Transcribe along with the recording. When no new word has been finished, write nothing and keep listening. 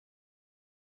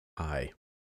hi.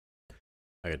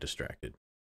 I got distracted.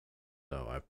 So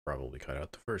I probably cut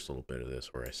out the first little bit of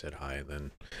this where I said hi and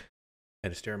then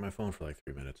had to stare at my phone for like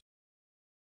 3 minutes.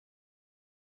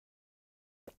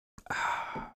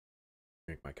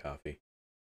 Drink my coffee.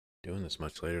 Doing this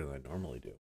much later than I normally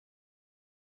do.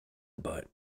 But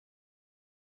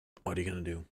what are you going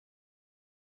to do?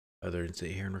 Other than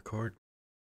sit here and record.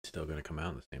 It's still going to come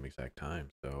out in the same exact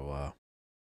time. So,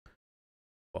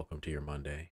 welcome to your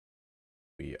Monday.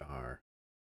 We are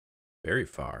very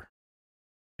far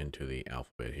into the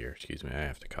alphabet here. Excuse me, I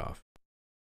have to cough.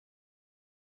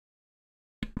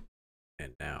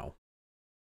 And now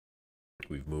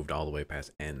we've moved all the way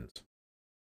past N's.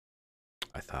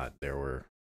 I thought there were.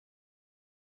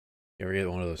 You ever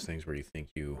get one of those things where you think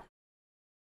you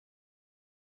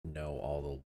know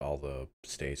all the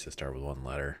states that start with one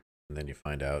letter, and then you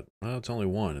find out, well, it's only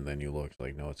one, and then you look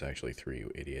like, no, it's actually three,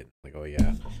 you idiot. Like, oh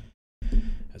yeah.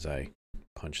 As I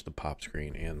punch the pop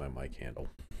screen and my mic handle.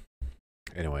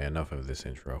 Anyway, enough of this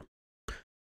intro.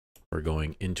 We're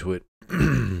going into it,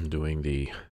 doing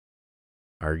the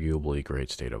arguably great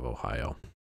state of Ohio.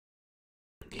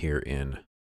 Here in,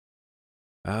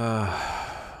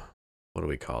 what do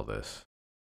we call this?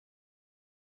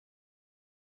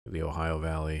 The Ohio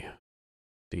Valley,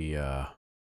 the,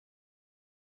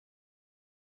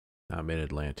 not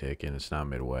mid-Atlantic, and it's not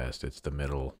Midwest, it's the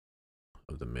middle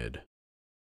of the mid.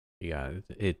 Yeah,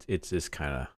 it's this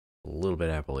kind of a little bit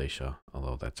Appalachia,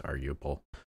 although that's arguable.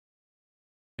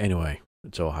 Anyway,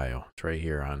 it's Ohio. It's right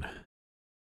here on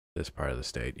this part of the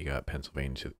state. You got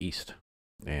Pennsylvania to the east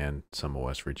and some of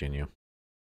West Virginia.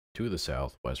 To the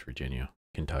south, West Virginia,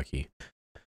 Kentucky,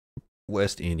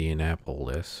 West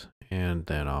Indianapolis, and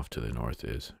then off to the north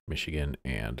is Michigan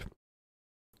and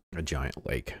a giant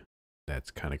lake. That's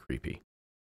kind of creepy,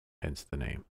 hence the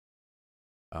name.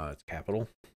 Its capital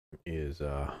is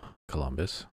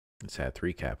Columbus. It's had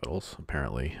 3 capitals,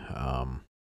 apparently.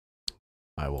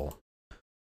 I will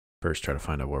first try to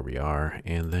find out where we are,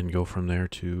 and then go from there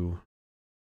to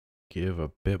give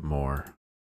a bit more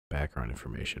background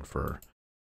information for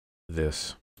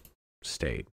this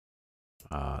state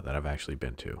that I've actually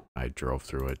been to. I drove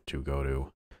through it to go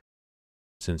to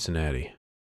Cincinnati.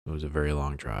 It was a very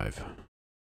long drive.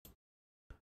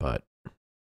 But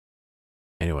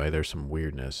anyway, there's some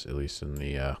weirdness, at least in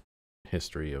the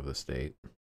history of the state.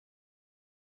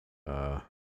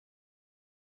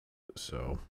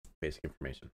 So, basic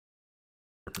information.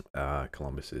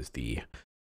 Columbus is the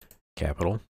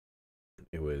capital.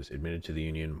 It was admitted to the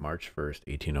Union March 1st,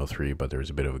 1803, but there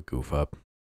was a bit of a goof up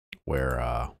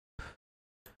where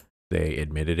they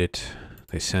admitted it.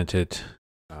 They sent it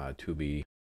to be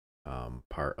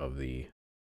part of the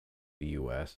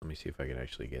U.S. Let me see if I can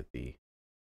actually get the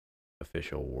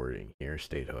official wording here.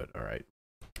 Statehood. All right.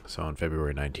 So on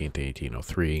February 19th,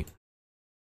 1803,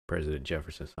 President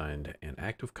Jefferson signed an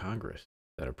act of Congress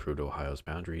that approved Ohio's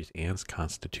boundaries and its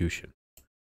constitution.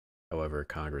 However,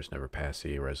 Congress never passed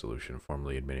a resolution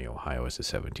formally admitting Ohio as the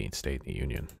 17th state in the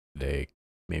Union. They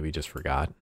maybe just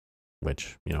forgot,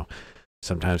 which,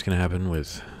 sometimes can happen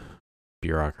with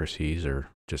bureaucracies or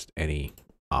just any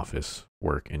office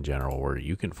work in general, where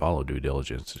you can follow due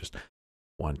diligence. Just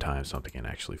one time something can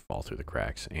actually fall through the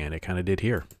cracks, and it kind of did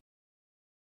here.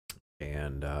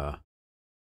 And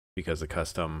because the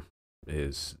custom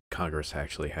is Congress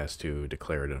actually has to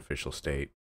declare it an official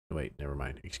state. Wait, never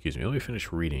mind. Excuse me. Let me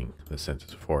finish reading the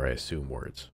sentence before I assume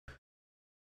words.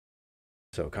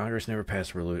 So, Congress never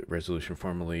passed a resolution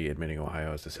formally admitting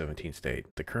Ohio as the 17th state.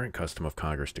 The current custom of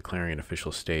Congress declaring an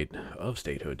official state of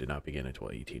statehood did not begin until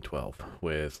 1812,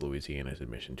 with Louisiana's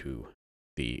admission to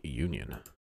the Union.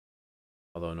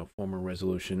 Although no formal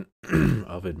resolution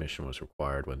of admission was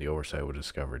required when the oversight was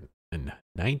discovered in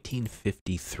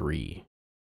 1953.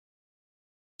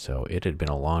 So, it had been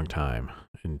a long time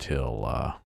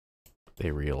until they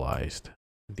realized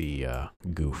the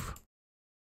goof.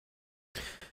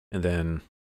 And then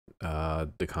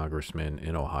the congressman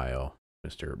in Ohio,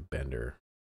 Mr. Bender,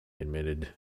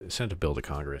 sent a bill to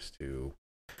Congress to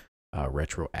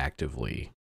retroactively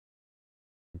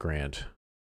grant,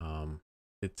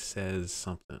 it says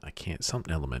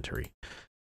something elementary,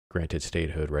 granted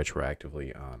statehood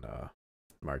retroactively on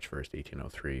March 1st,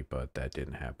 1803, but that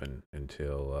didn't happen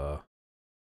until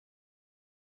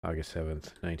August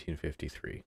 7th,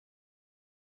 1953.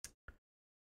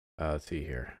 Let's see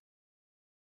here.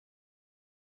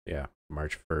 Yeah,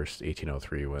 March 1st,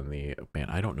 1803, when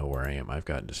I don't know where I am. I've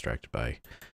gotten distracted by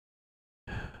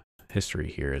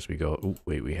history here as we go. Oh,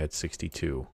 wait, we had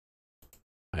 62.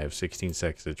 I have 16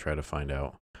 seconds to try to find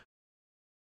out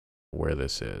where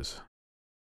this is.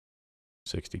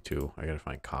 62. I gotta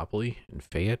find Copley and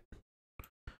Fayette.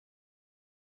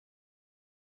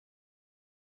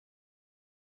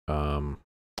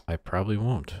 I probably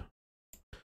won't.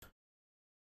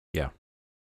 Yeah,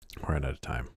 we're out of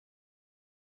time.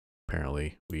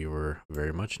 Apparently, we were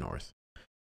very much north.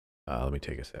 Let me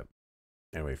take a sip.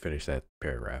 Anyway, finish that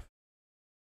paragraph.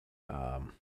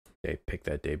 They picked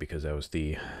that day because that was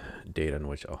the date on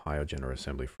which Ohio General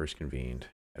Assembly first convened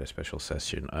at a special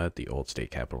session at the old state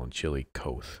capitol in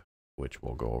Chillicothe, which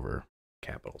we'll go over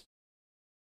capitals.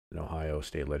 An Ohio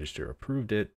state legislature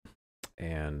approved it,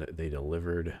 and they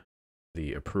delivered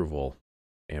the approval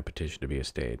and petition to be a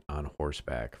state on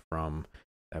horseback from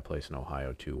that place in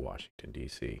Ohio to Washington,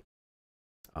 D.C.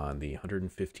 on the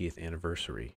 150th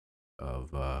anniversary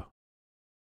of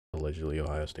allegedly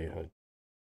Ohio statehood.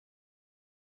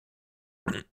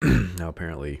 Now,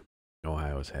 apparently,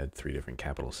 Ohio's had 3 different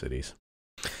capital cities.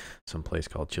 Some place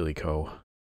called Chillicothe,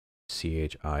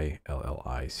 Chillicothe,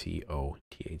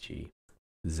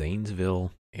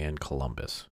 Zanesville, and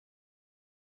Columbus.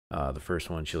 The first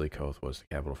one, Chillicothe, was the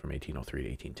capital from 1803 to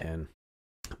 1810.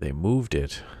 They moved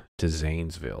it to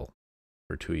Zanesville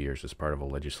for 2 years as part of a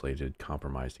legislative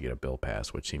compromise to get a bill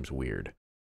passed, which seems weird.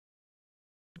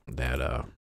 That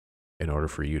in order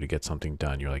for you to get something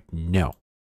done, you're like, no,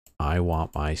 I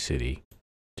want my city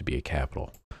to be a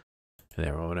capital. And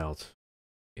everyone else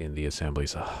in the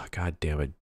assemblies, oh, God damn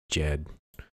it, Jed.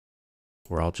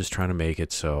 We're all just trying to make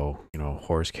it so,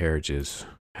 horse carriages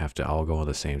have to all go on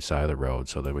the same side of the road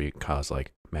so that we can cause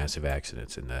like massive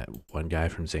accidents. And that one guy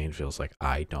from Zanesville's like,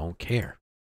 I don't care.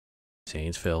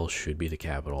 Zanesville should be the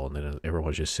capital. And then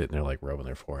everyone's just sitting there like rubbing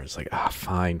their foreheads like,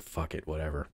 fine, fuck it,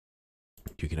 whatever.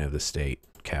 You can have the state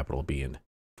capital be in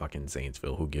fucking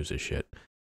Zanesville. Who gives a shit?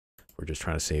 We're just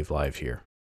trying to save lives here.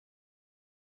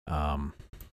 And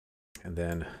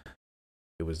then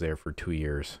it was there for 2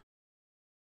 years.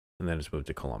 And then it's moved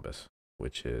to Columbus,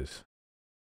 which is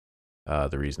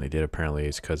the reason they did apparently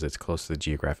is because it's close to the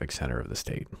geographic center of the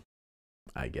state.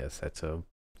 I guess that's a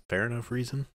fair enough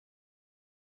reason.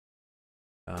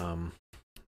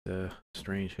 The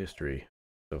strange history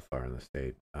so far in the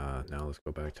state. Now let's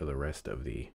go back to the rest of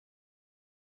the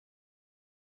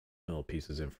little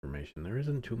pieces of information. There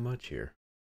isn't too much here.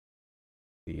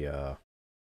 The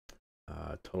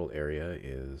total area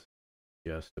is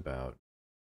just about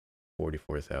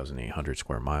 44,800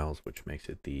 square miles, which makes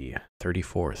it the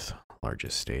 34th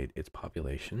largest state. Its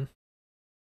population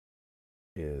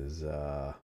is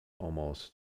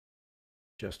almost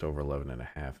just over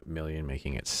 11.5 million,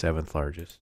 making it 7th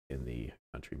largest in the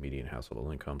country. Median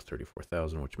household income is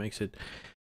 34,000, which makes it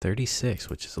 36,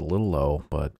 which is a little low,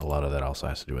 but a lot of that also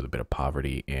has to do with a bit of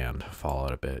poverty and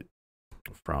fallout a bit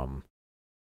from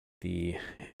the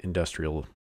industrial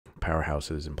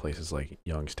powerhouses in places like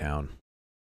Youngstown,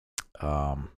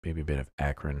 maybe a bit of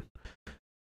Akron,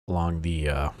 along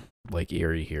the Lake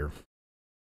Erie here.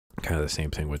 Kind of the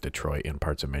same thing with Detroit and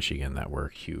parts of Michigan that were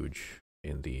huge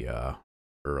in the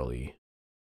early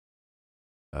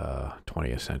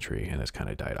 20th century, and it's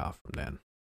kind of died off from then.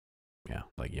 Yeah,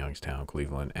 like Youngstown,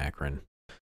 Cleveland, Akron.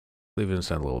 Cleveland's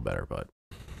done a little better, but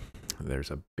there's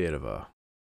a bit of a,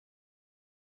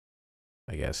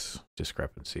 I guess,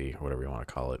 discrepancy, or whatever you want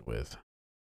to call it, with,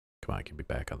 come on, I can be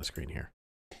back on the screen here.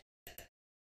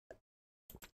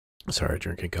 Sorry,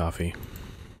 drinking coffee.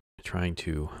 Trying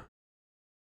to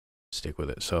stick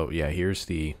with it. So, yeah, here's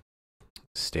the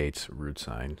state's route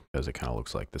sign, because it kind of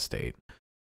looks like the state.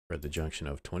 We're at the junction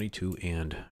of 22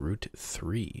 and Route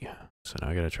 3. So now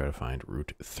I got to try to find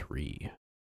Route 3.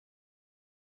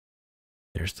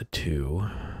 There's the 2.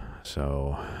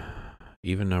 So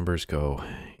even numbers go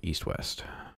east-west.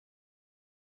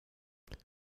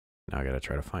 Now I got to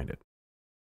try to find it.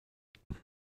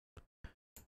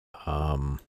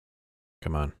 Come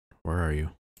on. Where are you?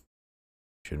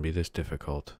 Shouldn't be this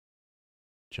difficult.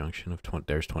 Junction of 20.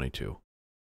 There's 22.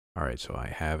 All right, so I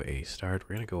have a start.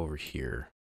 We're going to go over here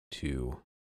to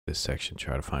this section,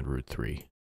 try to find Route 3.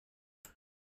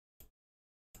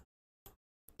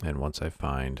 And once I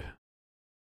find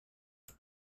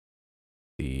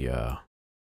the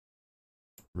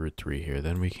Route 3 here,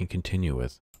 then we can continue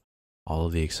with all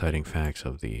of the exciting facts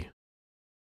of the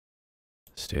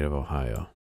state of Ohio.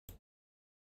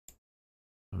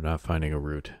 I'm not finding a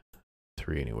Route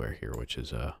 3 anywhere here, which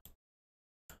is a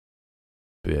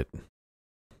bit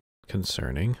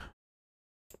concerning.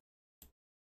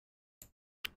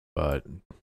 But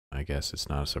I guess it's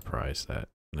not a surprise that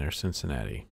there's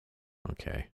Cincinnati.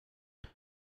 Okay.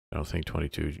 I don't think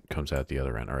 22 comes out the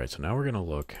other end. All right, so now we're going to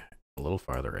look a little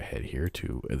farther ahead here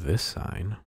to this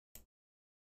sign.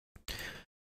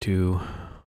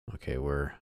 Okay,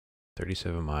 we're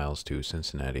 37 miles to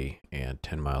Cincinnati and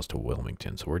 10 miles to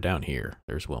Wilmington. So we're down here.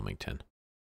 There's Wilmington.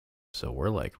 So we're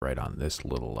like right on this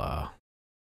little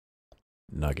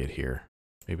nugget here.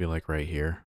 Maybe like right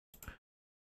here.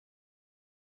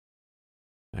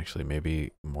 Actually,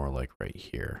 maybe more like right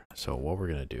here. So what we're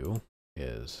going to do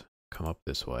is come up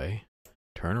this way,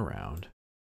 turn around,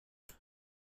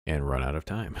 and run out of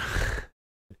time.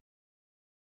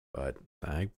 But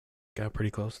I got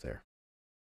pretty close there.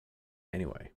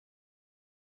 Anyway,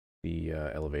 the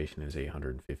elevation is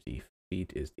 850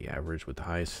 feet is the average, with the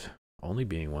highest only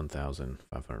being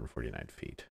 1,549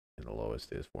 feet. And the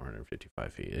lowest is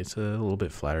 455 feet. It's a little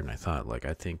bit flatter than I thought. Like,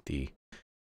 I think the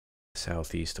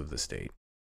southeast of the state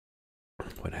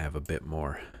would have a bit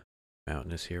more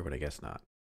mountainous here, but I guess not.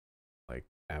 Like,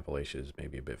 Appalachia is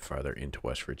maybe a bit farther into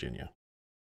West Virginia.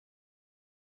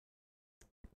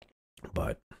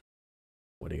 But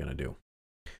what are you going to do?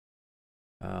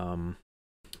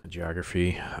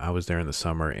 Geography, I was there in the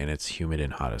summer, and it's humid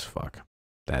and hot as fuck.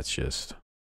 That's just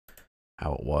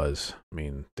how it was. I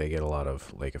mean, they get a lot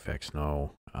of lake effect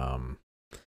snow.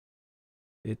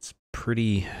 It's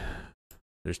pretty,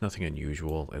 there's nothing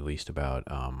unusual, at least about,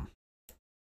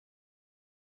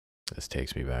 this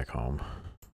takes me back home.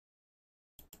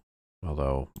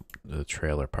 Although the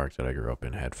trailer park that I grew up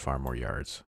in had far more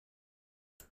yards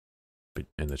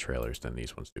in the trailers than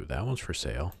these ones do. That one's for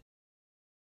sale.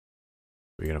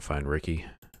 We're gonna find Ricky.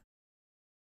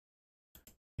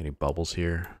 Any bubbles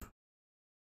here?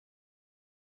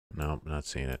 Nope, not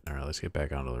seeing it. All right, let's get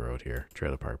back onto the road here.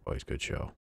 Trailer Park Boys, good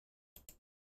show.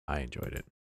 I enjoyed it.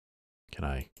 Can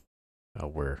I? Oh,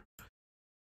 we're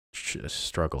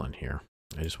struggling here.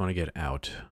 I just want to get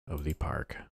out of the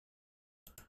park.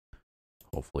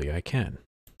 Hopefully I can.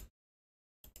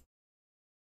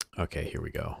 Okay, here we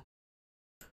go.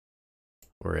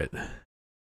 We're at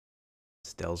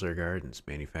Stelzer Gardens,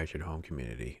 manufactured home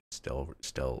community.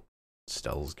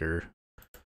 Stelzger.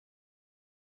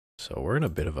 So we're in a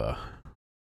bit of a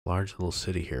large little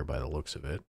city here by the looks of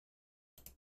it.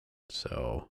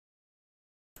 So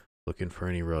looking for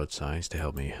any road signs to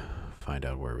help me find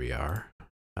out where we are.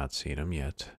 Not seeing them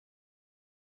yet.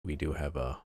 We do have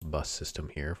a bus system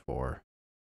here for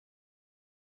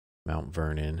Mount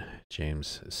Vernon,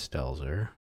 James Stelzer,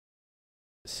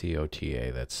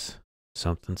 COTA, that's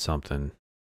something something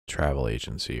travel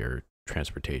agency or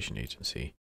transportation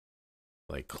agency,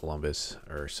 like Columbus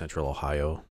or Central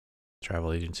Ohio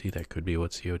travel agency. That could be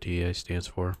what COTA stands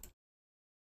for.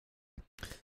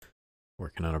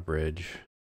 Working on a bridge.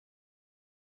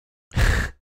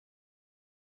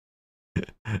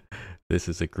 This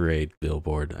is a great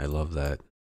billboard. I love that.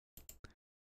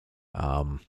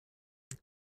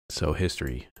 So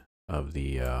history of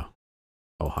the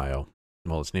Ohio.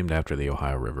 Well, it's named after the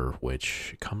Ohio River,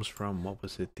 which comes from, what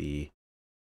was it? It's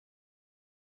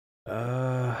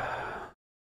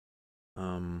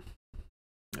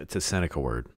a Seneca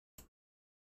word.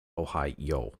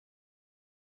 Ohio.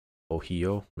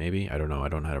 Ohio, maybe? I don't know. I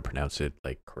don't know how to pronounce it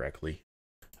like correctly.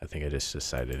 I think I just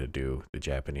decided to do the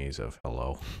Japanese of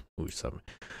hello. Ooh, something.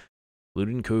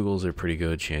 Gluten kugels are pretty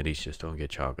good. Shandies, just don't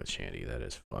get chocolate shandy. That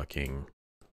is fucking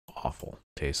awful.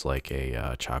 Tastes like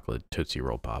a chocolate Tootsie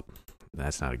Roll Pop.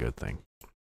 That's not a good thing.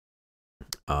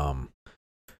 I was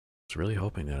really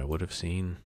hoping that I would have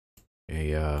seen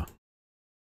a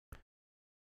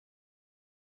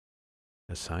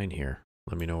sign here.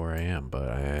 Let me know where I am, but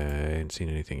I ain't seen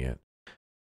anything yet.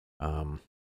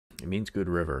 It means good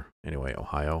river. Anyway,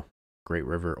 Ohio, great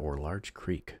river or large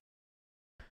creek.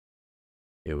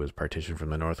 It was partitioned from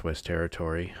the Northwest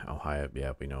Territory. Ohio,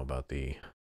 yeah, we know about the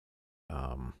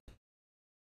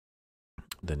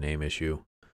name issue.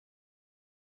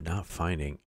 Not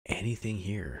finding anything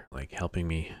here, like helping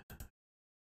me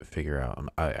figure out.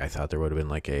 I thought there would have been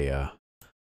like a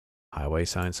highway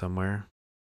sign somewhere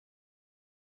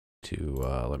to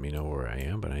let me know where I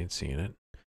am, but I ain't seeing it.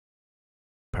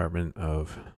 Department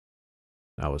of,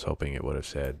 I was hoping it would have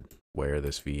said where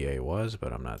this VA was,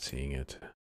 but I'm not seeing it.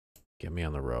 Get me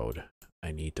on the road.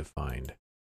 I need to find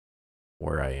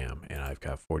where I am, and I've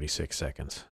got 46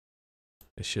 seconds.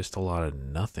 It's just a lot of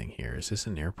nothing here. Is this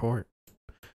an airport?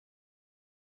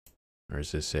 Or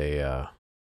is this a,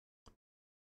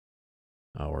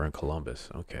 oh, we're in Columbus.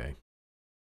 Okay.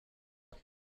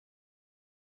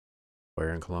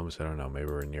 Where in Columbus? I don't know. Maybe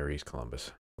we're near East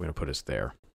Columbus. I'm going to put us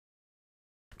there.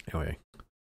 Anyway,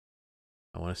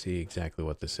 I want to see exactly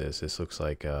what this is. This looks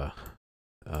like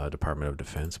Department of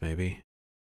Defense, maybe.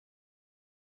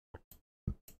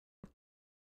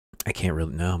 I can't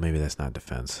really, no, maybe that's not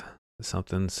defense.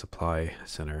 Something Supply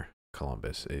Center,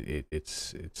 Columbus.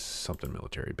 It's something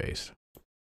military based.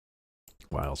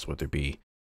 Why else would there be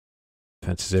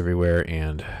fences everywhere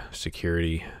and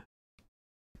security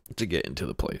to get into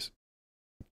the place?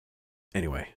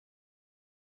 Anyway,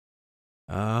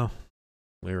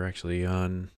 We're actually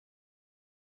on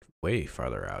way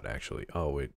farther out, actually. Oh,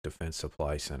 wait, Defense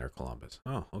Supply Center, Columbus.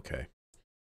 Oh, okay.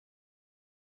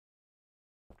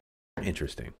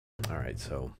 Interesting. All right,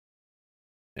 so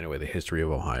anyway, the history of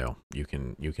Ohio, you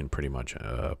can pretty much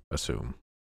assume,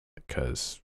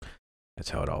 because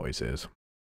that's how it always is.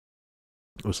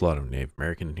 There's a lot of Native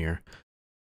American in here.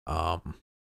 Um,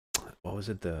 what was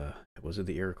it? The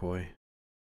Iroquois?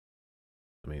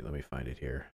 Let me find it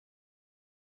here.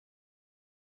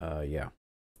 Yeah.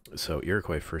 So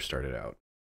Iroquois first started out,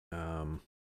 um,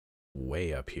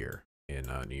 way up here in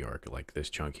New York, like this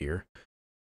chunk here,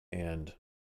 and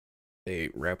they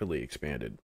rapidly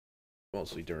expanded,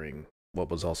 mostly during what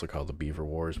was also called the Beaver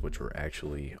Wars, which were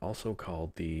actually also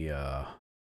called the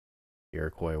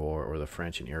Iroquois War, or the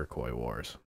French and Iroquois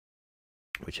Wars,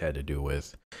 which had to do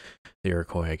with the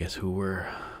Iroquois, I guess, who were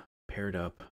paired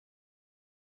up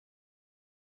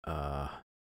uh,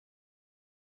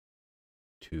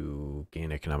 to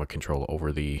gain economic control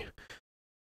over the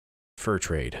fur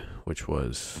trade, which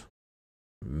was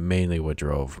mainly what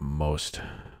drove most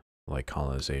like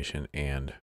colonization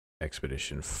and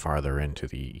expedition farther into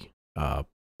the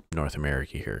North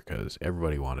America here, because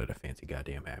everybody wanted a fancy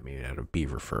goddamn hat made out of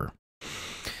beaver fur.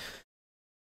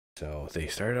 So they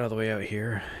started all the way out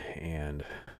here and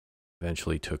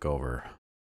eventually took over.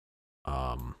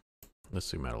 Let's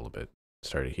zoom out a little bit.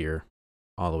 Started here,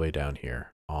 all the way down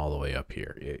here, all the way up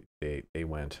here. They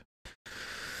went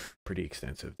pretty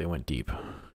extensive. They went deep,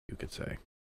 you could say.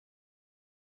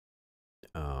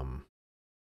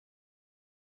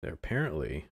 There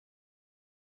apparently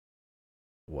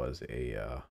was a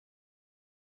I'm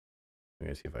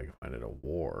gonna see if I can find it, a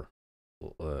war,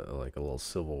 like a little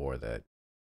civil war that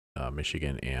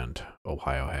Michigan and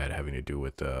Ohio had, having to do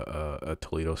with a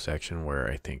Toledo section where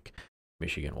I think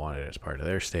Michigan wanted it as part of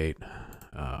their state.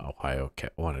 Ohio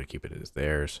wanted to keep it as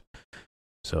theirs.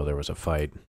 So there was a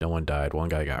fight. No one died. One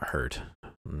guy got hurt.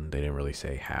 They didn't really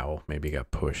say how. Maybe he got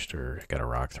pushed or got a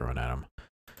rock thrown at him.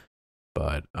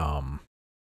 But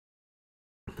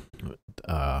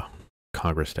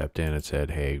Congress stepped in and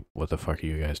said, "Hey, what the fuck are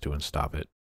you guys doing? Stop it!"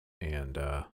 And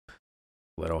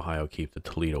let Ohio keep the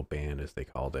Toledo Band, as they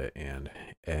called it, and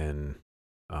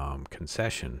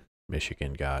concession,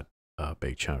 Michigan got a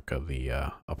big chunk of the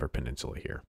Upper Peninsula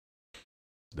here.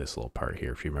 This little part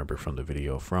here, if you remember from the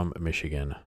video from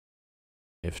Michigan.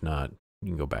 If not, you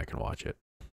can go back and watch it.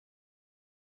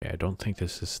 Yeah, I don't think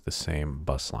this is the same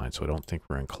bus line, so I don't think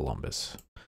we're in Columbus.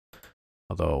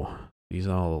 Although these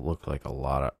all look like a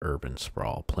lot of urban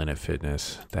sprawl. Planet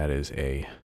Fitness,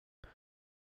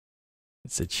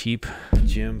 it's a cheap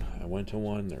gym. I went to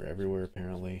one. They're everywhere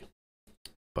apparently.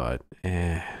 But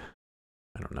I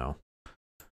don't know.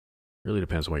 Really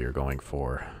depends on what you're going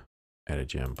for at a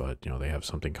gym, but they have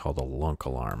something called a lunk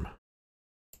alarm.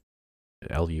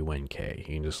 LUNK. You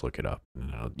can just look it up.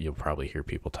 You'll probably hear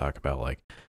people talk about like,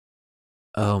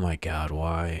 oh my god,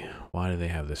 why do they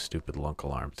have this stupid lunk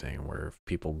alarm thing where if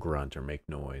people grunt or make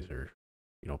noise, or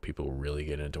people really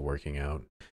get into working out,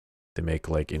 they make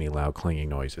like any loud clanging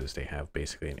noises, they have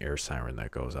basically an air siren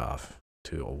that goes off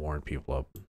to warn people up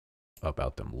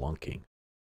about them lunking,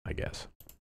 I guess.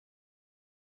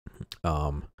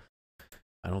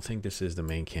 I don't think this is the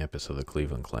main campus of the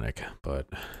Cleveland Clinic, but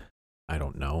I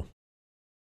don't know.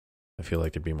 I feel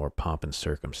like there'd be more pomp and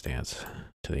circumstance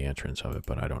to the entrance of it,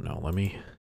 but I don't know.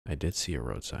 I did see a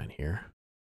road sign here.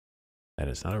 That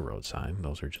is not a road sign.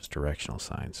 Those are just directional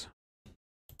signs.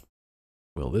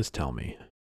 Will this tell me?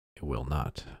 It will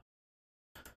not.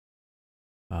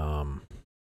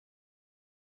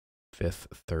 Fifth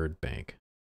Third Bank.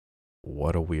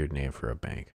 What a weird name for a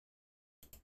bank.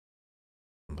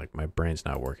 Like, my brain's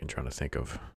not working trying to think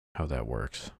of how that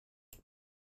works.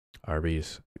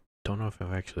 Arby's. Don't know if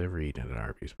I've actually ever eaten at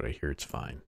Arby's, but I hear it's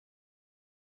fine.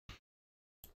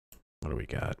 What do we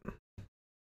got?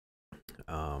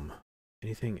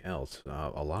 Anything else?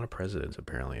 A lot of presidents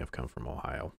apparently have come from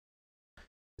Ohio.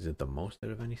 Is it the most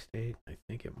out of any state? I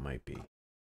think it might be.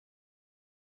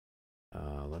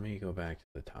 Let me go back to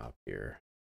the top here.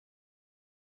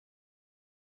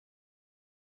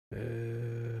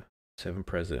 7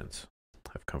 presidents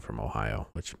have come from Ohio,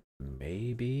 which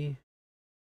may be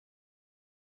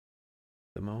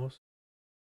the most.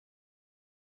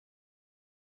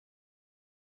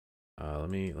 Let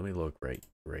me look right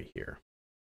here.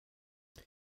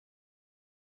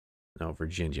 No,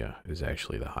 Virginia is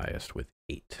actually the highest with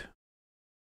 8.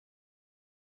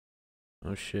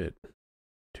 Oh shit.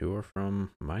 2 are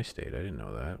from my state. I didn't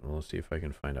know that. Well, let's see if I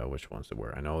can find out which ones they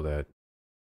were. I know that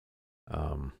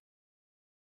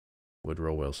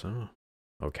Woodrow Wilson.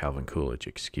 Oh, Calvin Coolidge,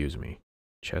 excuse me.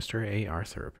 Chester A.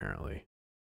 Arthur, apparently.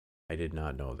 I did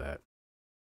not know that.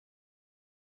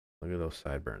 Look at those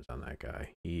sideburns on that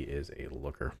guy. He is a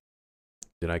looker.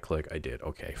 Did I click? I did.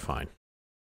 Okay, fine.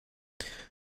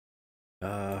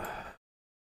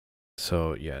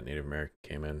 So yeah, Native American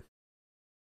came in,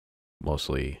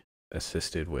 mostly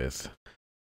assisted with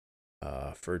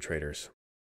fur traders.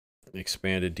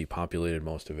 Expanded, depopulated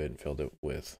most of it, and filled it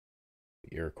with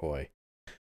Iroquois.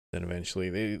 Then eventually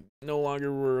they no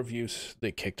longer were of use.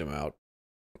 They kicked them out.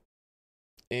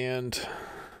 And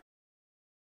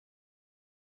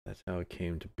that's how it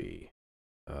came to be.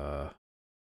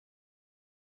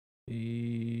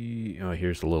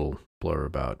 Here's a little blur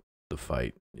about the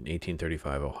fight. In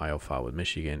 1835, Ohio fought with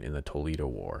Michigan in the Toledo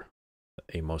War,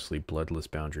 a mostly bloodless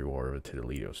boundary war of the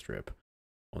Toledo Strip.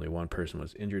 Only one person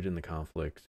was injured in the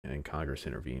conflict, and Congress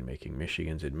intervened, making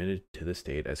Michigan's admitted to the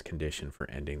state as condition for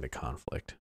ending the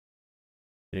conflict.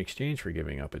 In exchange for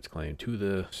giving up its claim to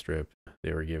the Strip,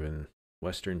 they were given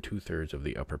western 2/3 of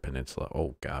the Upper Peninsula.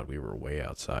 Oh God, we were way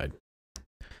outside.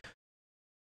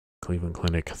 Cleveland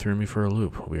Clinic threw me for a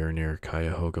loop. We are near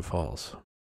Cuyahoga Falls.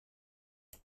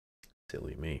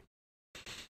 Silly me.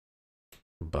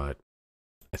 But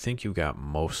I think you got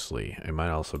mostly. It might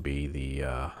also be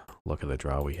the look at the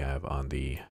draw we have on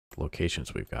the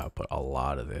locations we've got, but a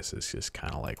lot of this is just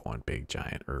kind of like one big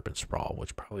giant urban sprawl,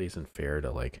 which probably isn't fair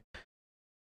to like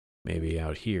maybe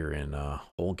out here in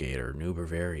Holgate or New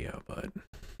Bavaria, but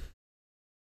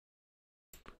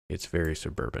it's very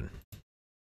suburban.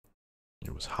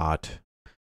 It was hot,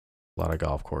 a lot of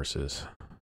golf courses.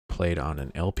 Played on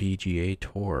an LPGA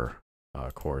Tour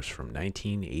course from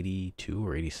 1982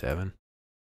 or 87.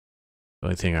 The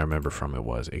only thing I remember from it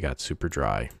was it got super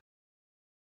dry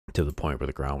to the point where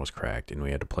the ground was cracked, and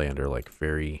we had to play under like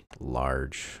very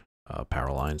large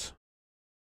power lines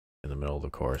in the middle of the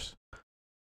course.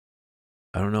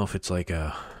 I don't know if it's like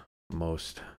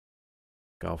most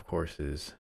golf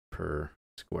courses per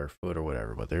square foot or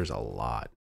whatever, but there's a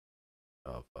lot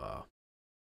of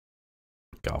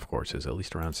golf courses, at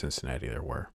least around Cincinnati there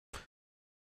were.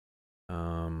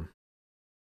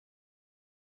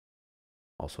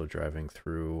 Also driving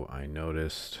through, I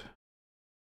noticed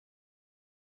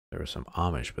there was some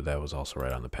Amish, but that was also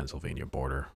right on the Pennsylvania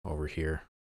border over here.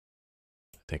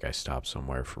 I think I stopped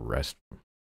somewhere for rest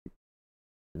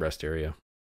area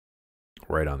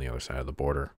right on the other side of the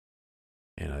border.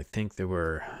 And I think there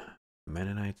were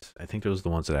Mennonites. I think those are the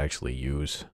ones that actually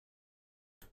use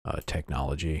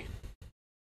technology,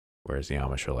 whereas the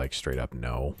Amish are like straight up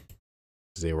no.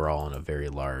 They were all in a very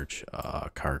large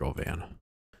cargo van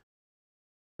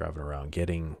driving around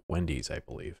getting Wendy's, I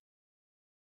believe.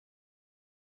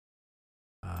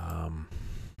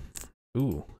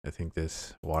 I think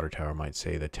this water tower might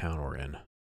say the town we're in.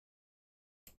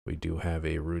 We do have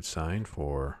a route sign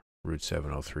for Route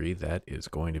 703. That is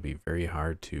going to be very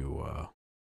hard to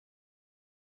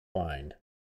find.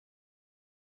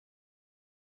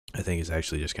 I think it's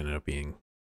actually just going to end up being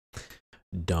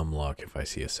dumb luck if I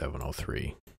see a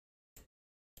 703.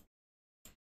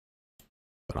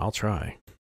 But I'll try.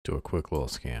 Do a quick little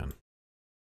scan.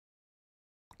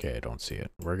 Okay, I don't see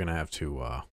it. We're going to have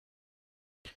to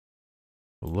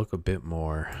look a bit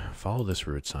more. Follow this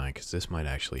route sign, because this might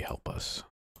actually help us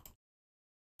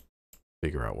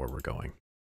figure out where we're going.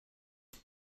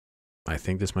 I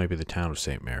think this might be the town of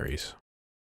St. Mary's,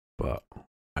 but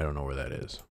I don't know where that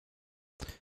is.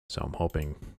 So I'm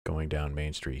hoping going down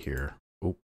Main Street here,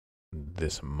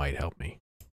 this might help me.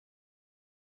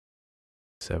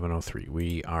 703.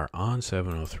 We are on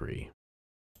 703.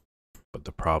 But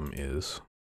the problem is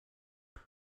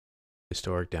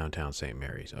historic downtown St.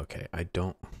 Mary's. Okay,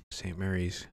 St.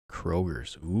 Mary's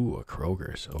Kroger's. Ooh, a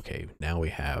Kroger's. Okay, now we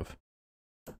have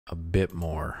a bit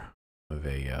more of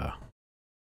a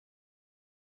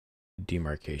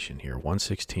demarcation here.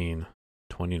 116,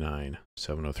 29,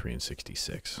 703, and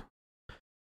 66.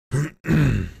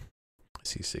 I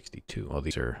see 62. Well,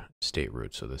 these are state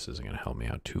routes, so this isn't going to help me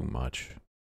out too much.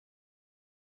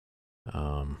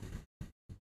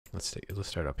 Let's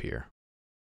start up here.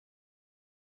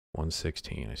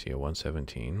 116. I see a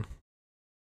 117.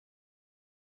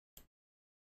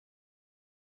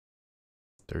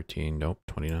 13. Nope.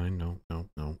 29.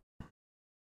 Nope.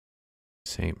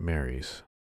 St. Mary's.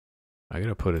 I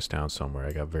gotta put us down somewhere.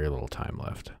 I got very little time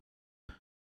left.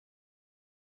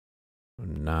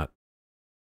 I'm not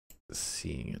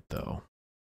seeing it though,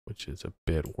 which is a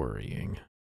bit worrying.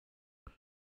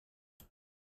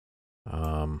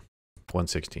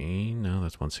 116. No,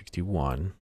 that's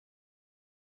 161.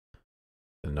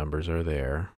 The numbers are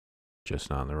there, just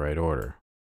not in the right order.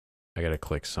 I gotta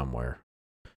click somewhere.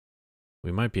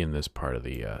 We might be in this part of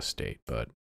the state, but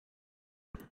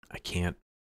I can't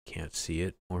Can't see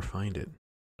it or find it.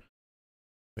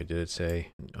 Wait, did it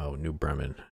say? Oh, New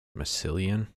Bremen.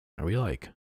 Massilian? Are we like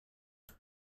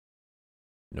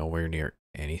nowhere near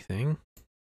anything?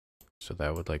 So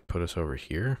that would like put us over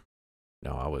here?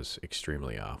 No, I was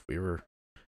extremely off. We were.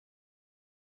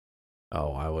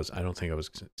 Oh, I don't think I was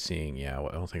seeing. Yeah,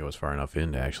 I don't think I was far enough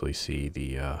in to actually see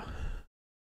the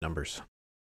numbers.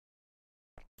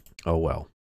 Oh well.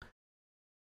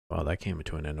 Well, that came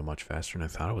to an end much faster than I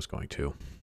thought it was going to.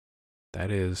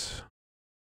 That is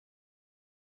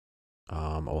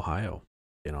Ohio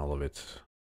in all of its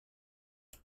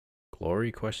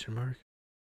glory, question mark.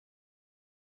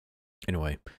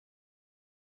 Anyway,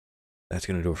 that's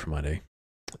going to do it for Monday.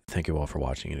 Thank you all for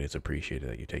watching. It is appreciated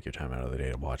that you take your time out of the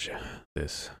day to watch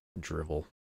this drivel.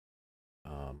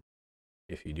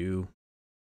 If you do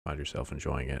find yourself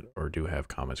enjoying it or do have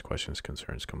comments, questions,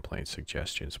 concerns, complaints,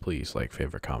 suggestions, please like,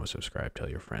 favorite, comment, subscribe, tell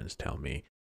your friends, tell me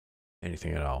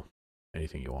anything at all,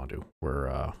 anything you want to.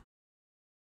 We're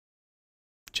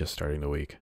just starting the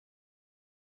week.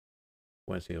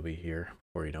 Wednesday will be here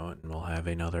before you know it, and we'll have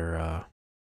another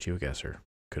Geoguessr.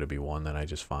 Could it be one that I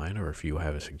just find, or if you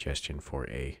have a suggestion for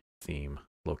a theme,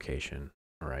 location,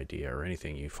 or idea, or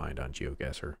anything you find on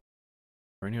Geoguessr,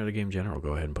 or any other game in general,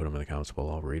 go ahead and put them in the comments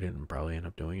below. I'll read it and probably end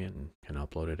up doing it and can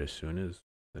upload it as soon as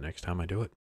the next time I do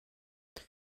it.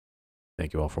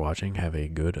 Thank you all for watching. Have a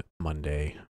good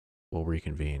Monday. We'll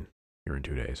reconvene here in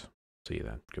 2 days. See you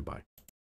then. Goodbye.